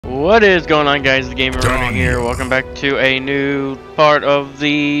What is going on, guys? The Gamer Runner here. Welcome back to a new part of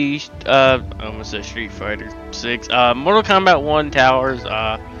the I almost said Street Fighter 6 Mortal Kombat 1 Towers.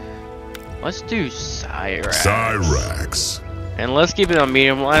 Let's do Cyrax. And let's keep it on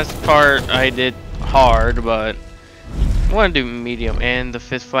medium. Last part I did hard, but I want to do medium. And the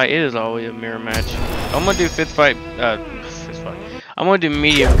fifth fight, it is always a mirror match. I'm gonna do fifth fight. I'm gonna do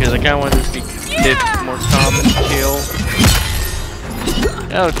medium because I kind of want this to be more calm and chill.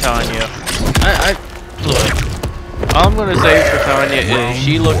 Oh, Tanya. Look. All I'm gonna say for Tanya is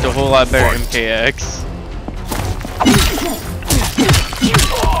she looked a whole lot better in MKX.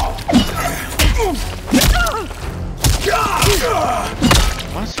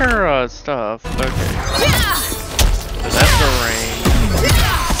 What's her stuff? Okay. So that's the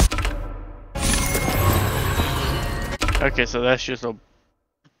range. Okay, so that's just a,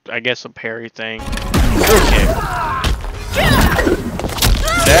 I guess, a parry thing. Okay.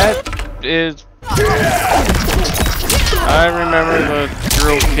 That is. I remember the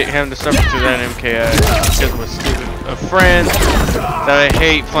girl having to suffer through that in MKX because of a friend that I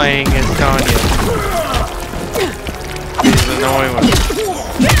hate playing as Tanya. He's annoying one.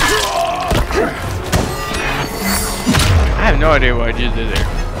 I have no idea what I just did there.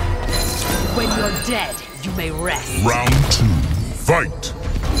 When you're dead, you may rest. Round 2, fight.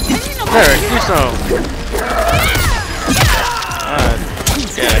 There, do some.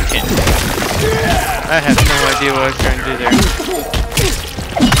 Yeah, I can't. I have no idea what I was trying to do there.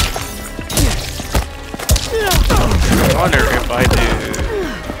 I wonder if I do.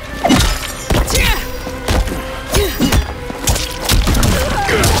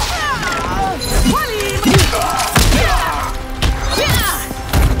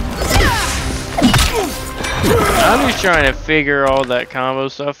 I'm just trying to figure all that combo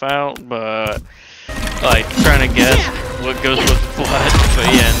stuff out, but like trying to guess what goes with what. But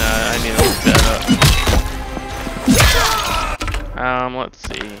yeah, no, I need to look that up. Let's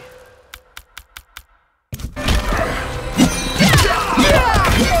see.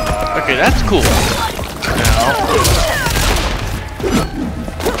 Okay, that's cool. Now,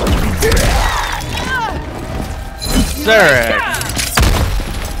 Cyrax.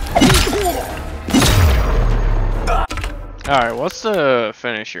 Alright, what's the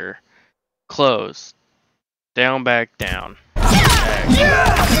finisher? Close. Down, back, down.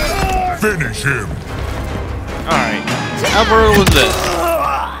 Finish him. Alright. How brutal was this?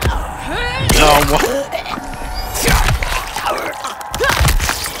 Oh, what?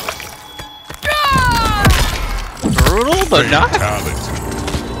 Brutal, but not.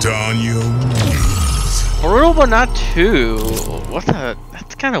 Tanya. Brutal, but not too. What the?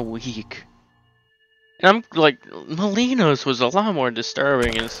 That's kind of weak. And I'm like, Melino's was a lot more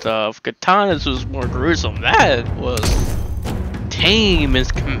disturbing and stuff. Katana's was more gruesome. That was tame in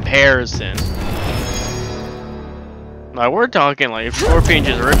comparison. Like, we're talking like if Scorpion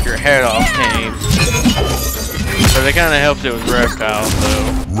just ripped your head off, tame. But it kind of helps it with reptiles,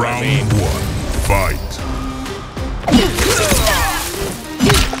 though. Round 1, fight.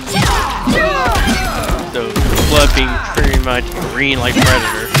 So blood being pretty much green like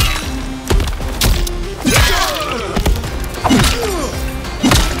Predator.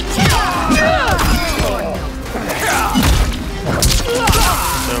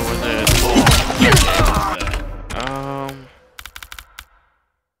 So was it?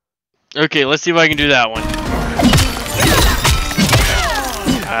 Okay, let's see if I can do that one.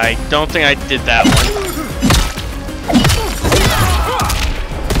 I don't think I did that one.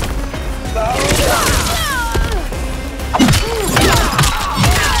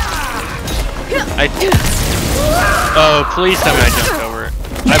 Oh, please tell me I jumped over it.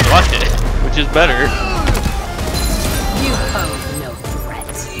 I blocked it, which is better. You pose no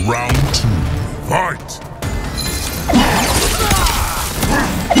threat. Round 2, fight.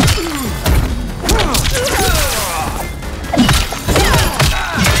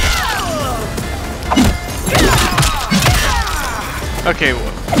 Okay,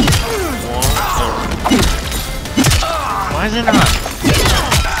 why is it not?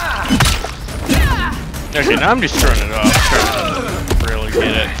 Okay, now I'm just throwing it off, trying to really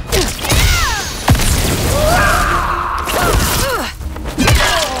get it.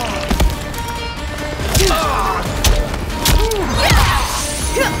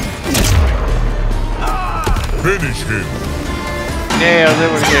 Finish him. Yeah, I was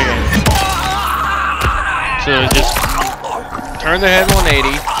able to get it. So just turn the head 180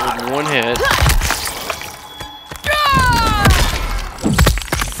 with one hit.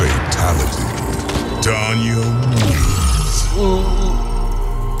 Fatality. Tanya.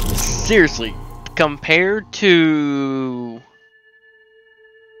 Seriously, compared to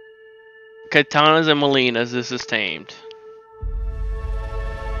Katanas and Molinas, this is tamed.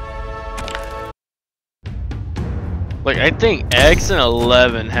 Like, I think X and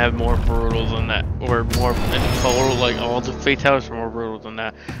 11 have more brutal than that, or more in total. Like, all the fatalities are more brutal than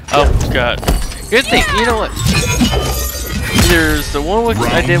that. Oh god, good thing. You know what? There's the one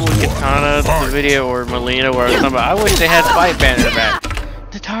I did with Katana, the video, or Molina, where I was talking about. I wish they had Fight Banner back.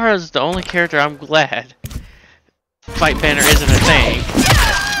 Tatara's the only character I'm glad Fight Banner isn't a thing.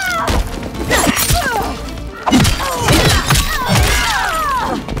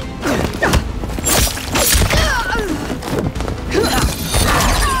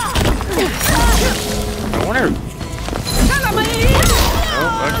 I wonder.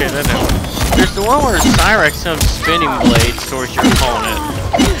 Oh, okay, that didn't. There's the one where Cyrex sends spinning blades towards your opponent.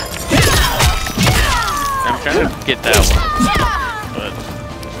 I'm trying to get that one, but.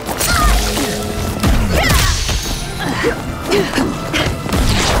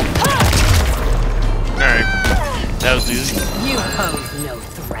 Alright, that was easy. You pose no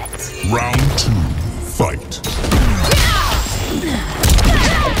threat. Round 2, fight.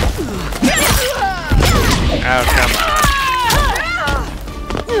 Oh, come on.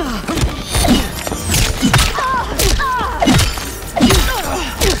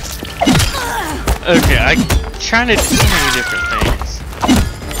 Okay, I'm trying to do so many different things.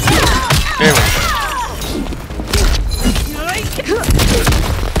 There we go.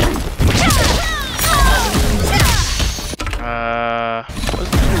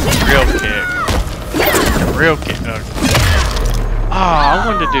 What's real kick? Real kick. Okay. Oh, I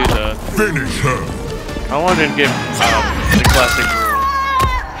wanted to do the. Finish her. I wanted to get the classic rule.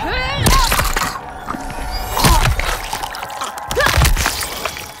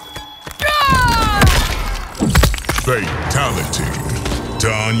 Fatality.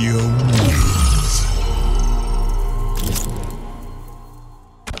 Tanya wins.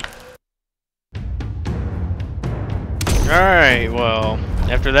 Alright, well,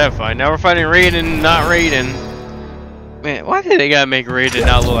 after that fight, now we're fighting Raiden, not Raiden. Man, why did they gotta make Raiden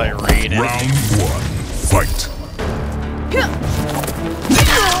not look like Raiden? Round 1, fight.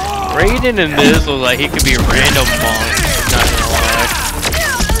 Raiden in this looks like he could be a random monk, not gonna lie.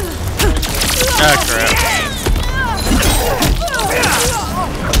 Ah, crap.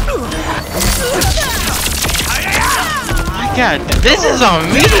 My god, this is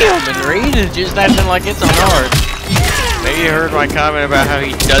on medium and Raiden's just acting like it's on hard. Maybe you heard my comment about how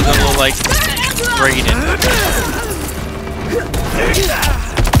he doesn't look like Raiden.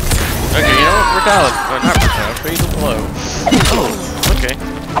 Okay, you know what? Retaliate. Oh, not retaliate. Fatal blow. Oh, okay.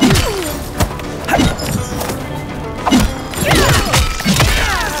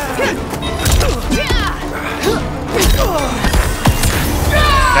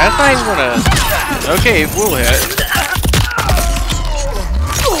 That's not even gonna. Okay, we'll hit.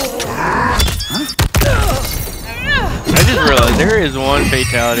 I just realized there is one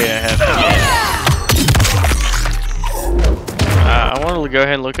fatality I have to get. I wanted to go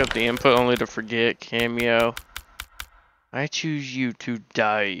ahead and look up the input only to forget cameo. I choose you to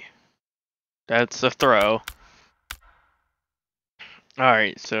die. That's a throw.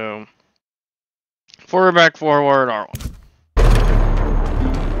 Alright, so. Forward, back, forward, R1.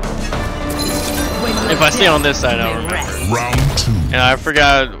 If I stay on this side, I'll remember. Round 2. And I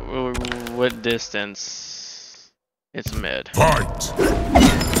forgot what distance. It's mid. Fight.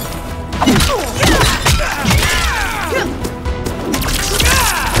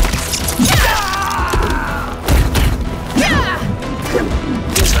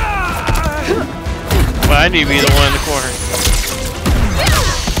 But I need to be the one in the corner.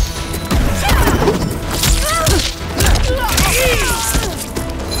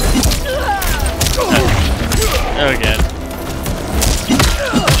 Oh god.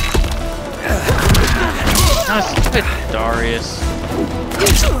 Oh, stupid Darius.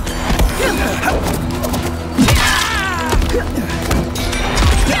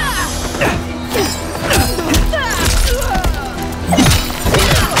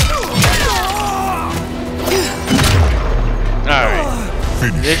 Alright.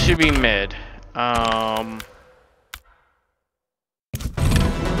 This should be mid.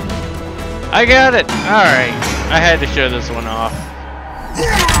 I got it! Alright. I had to show this one off.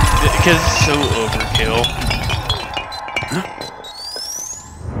 Because it's so overkill.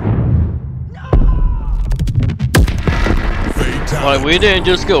 Like, we didn't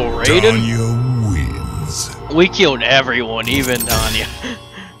just go Raiden. Tanya wins. We killed everyone, even Tanya.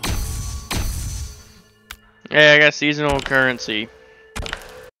 Yeah, I got seasonal currency.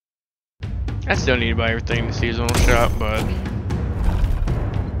 I still need to buy everything in the seasonal shop, but...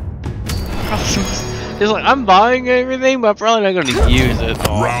 It's like, I'm buying everything, but I'm probably not going to use it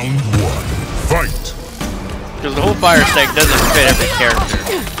all. Round 1, Fight! Because the whole fire stack doesn't fit every character.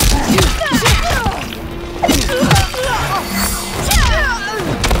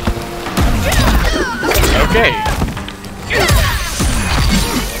 Okay.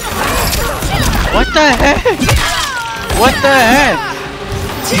 What the heck? What the heck?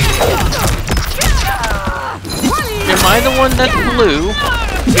 Am I the one that's blue?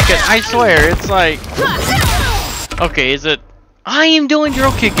 Because I swear it's like... Okay, is it... I am doing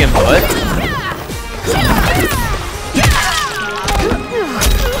drill kick input.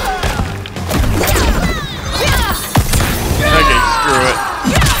 Okay, screw it.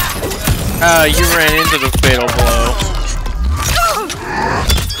 You ran into the fatal blow.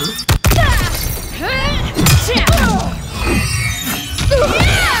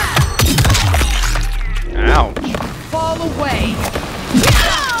 Ouch. Fall away.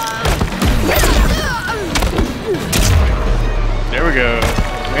 There we go.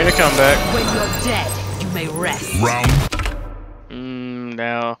 Made a comeback. When you're dead, you may rest. Round.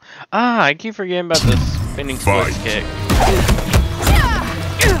 Now. Ah, I keep forgetting about the spinning split kick.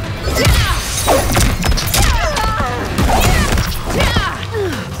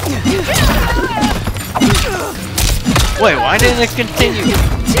 Wait, why didn't it continue?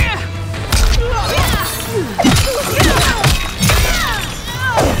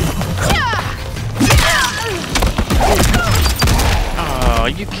 Oh, are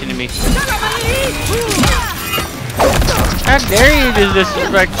you kidding me? How dare you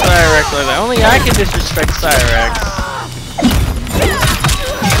disrespect Cyrex like that? Only I can disrespect Cyrex.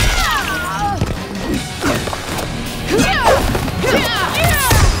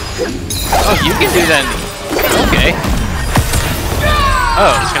 Oh, you can do that. Okay.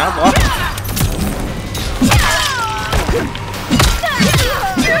 Oh, can I block?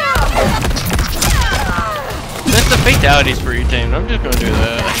 That's the fatalities for your team. I'm just gonna do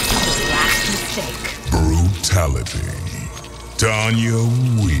that. Brutality. Tanya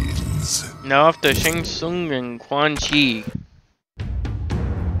wins. Now after Shang Tsung and Quan Chi.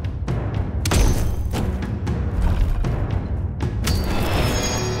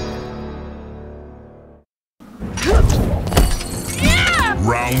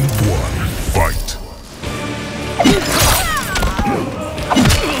 Round 1. Fight.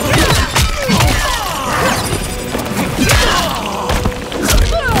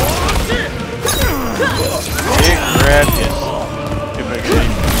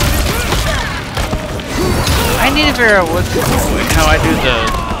 I need to figure out how I do the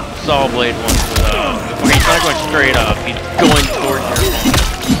saw blade one. Okay, he's not going straight up. He's going towards your opponent.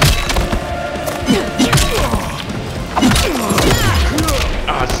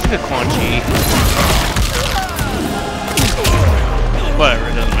 Ah, this is the Quan Chi. Whatever,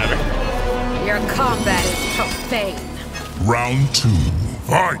 it doesn't matter. Your combat is profane. Round 2.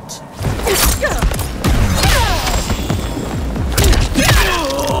 Fight.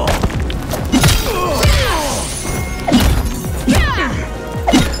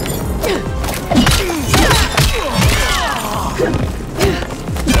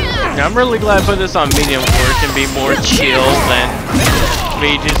 Now, I'm really glad I put this on medium where it can be more chill than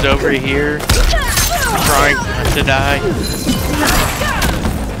me just over here trying not to die.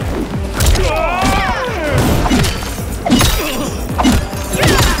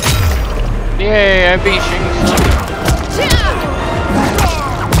 Yay, I beat Shang Tsung.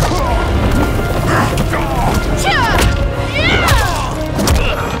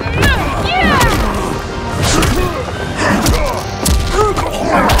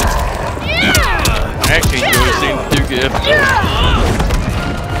 Actually, you seem to do good.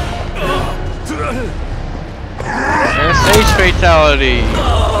 And a stage fatality.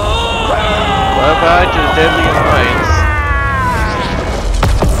 Bye bye to the Deadly Alliance.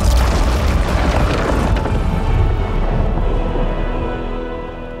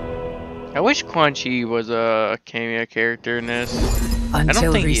 I wish Quan Chi was a cameo character in this.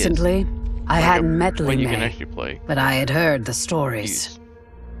 Until recently, I hadn't met when you Li can Mei, actually play. but I had heard the stories.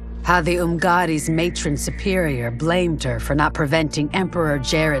 How the Umgadi's matron superior blamed her for not preventing Emperor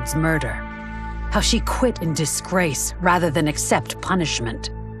Jared's murder. How she quit in disgrace rather than accept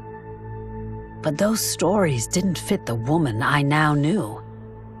punishment. But those stories didn't fit the woman I now knew.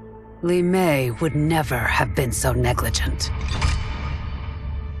 Li Mei would never have been so negligent.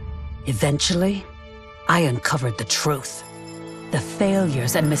 Eventually, I uncovered the truth. The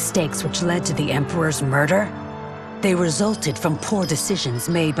failures and mistakes which led to the Emperor's murder, they resulted from poor decisions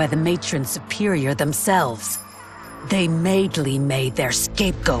made by the matron superior themselves. They made Li Mei their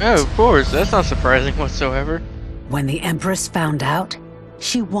scapegoat. Oh, of course. That's not surprising whatsoever. When the Empress found out,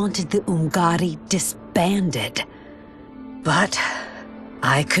 she wanted the Umgadi disbanded. But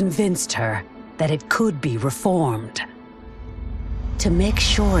I convinced her that it could be reformed. To make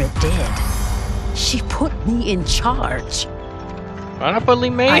sure it did, she put me in charge. Why not put Lee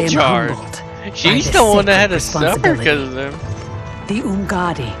May I in am charge? humbled She's by the one that had to sacred suffer because of them. The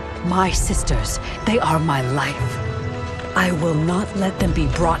Umgadi, my sisters, they are my life. I will not let them be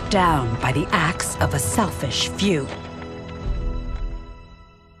brought down by the acts of a selfish few.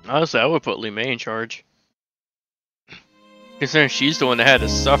 Honestly, I would put Lee May in charge. Considering she's the one that had to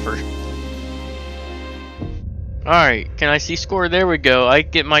suffer. Alright, can I see score? There we go. I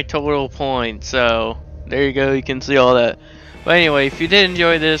get my total points. So, there you go. You can see all that. But anyway, if you did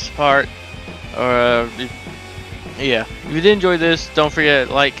enjoy this part, or yeah, if you did enjoy this, don't forget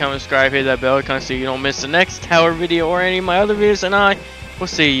to like, comment, subscribe, hit that bell icon so you don't miss the next tower video or any of my other videos, and I will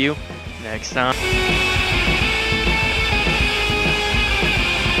see you next time.